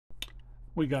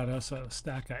We got us a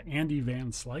stack of Andy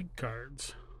Van Slyke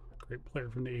cards. Great player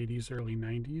from the 80s, early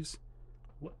 90s.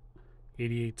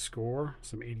 88 score,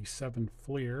 some 87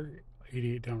 flair,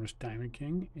 88 Donruss Diamond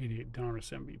King, 88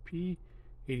 Donruss MVP,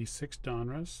 86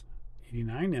 Donruss,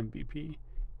 89 MVP,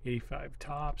 85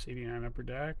 Tops, 89 Upper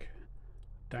Deck,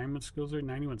 Diamond Skillser,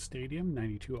 91 Stadium,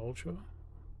 92 Ultra.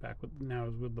 Back with now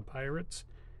is with the Pirates,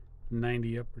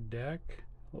 90 Upper Deck.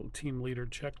 A little team leader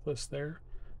checklist there.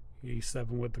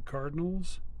 87 with the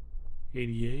Cardinals,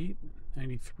 88,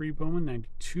 93 Bowman,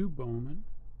 92 Bowman,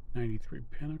 93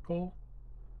 Pinnacle.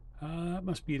 That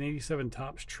must be an 87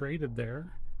 Tops traded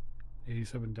there.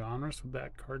 87 Donruss with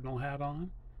that Cardinal hat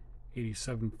on.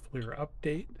 87 Fleer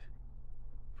update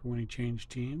for when he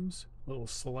changed teams. A little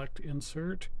select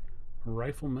insert. A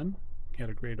Rifleman. He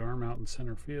had a great arm out in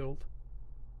center field.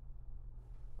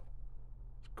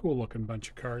 Cool looking bunch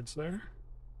of cards there.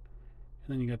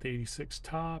 And then you got the 86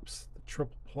 Tops, the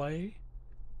triple play,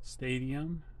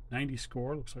 Stadium, 90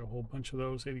 score, looks like a whole bunch of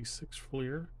those, 86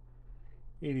 Fleer,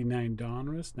 89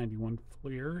 Donruss, 91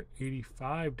 Fleer,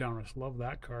 85 Donruss, love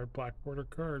that card, black border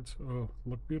cards, oh,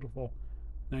 look beautiful,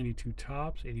 92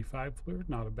 Tops, 85 Fleer,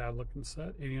 not a bad looking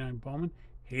set, 89 Bowman,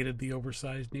 hated the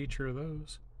oversized nature of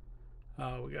those.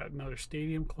 We got another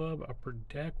Stadium Club, Upper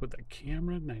Deck with a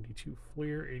camera, 92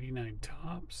 Fleer, 89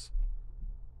 Tops.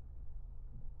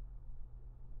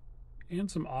 And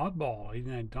some oddball,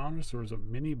 89 Donruss. There was a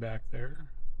mini back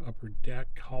there. Upper Deck,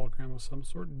 hologram of some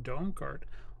sort. Dome card.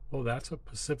 Oh, that's a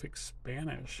Pacific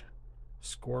Spanish.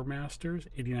 Score Masters,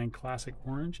 89 Classic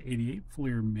Orange, 88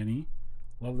 Fleer Mini.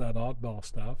 Love that oddball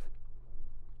stuff.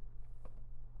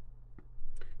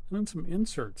 And then some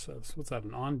inserts. What's that?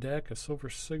 An on deck, a silver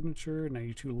signature,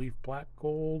 92 Leaf Black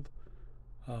Gold,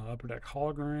 Upper Deck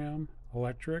hologram,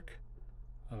 electric,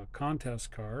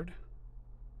 contest card.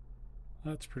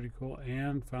 That's pretty cool.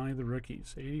 And finally the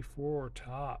rookies. 84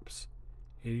 Tops.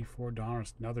 84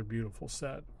 Donruss. Another beautiful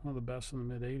set. One of the best in the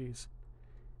mid-80s.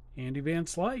 Andy Van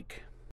Slyke.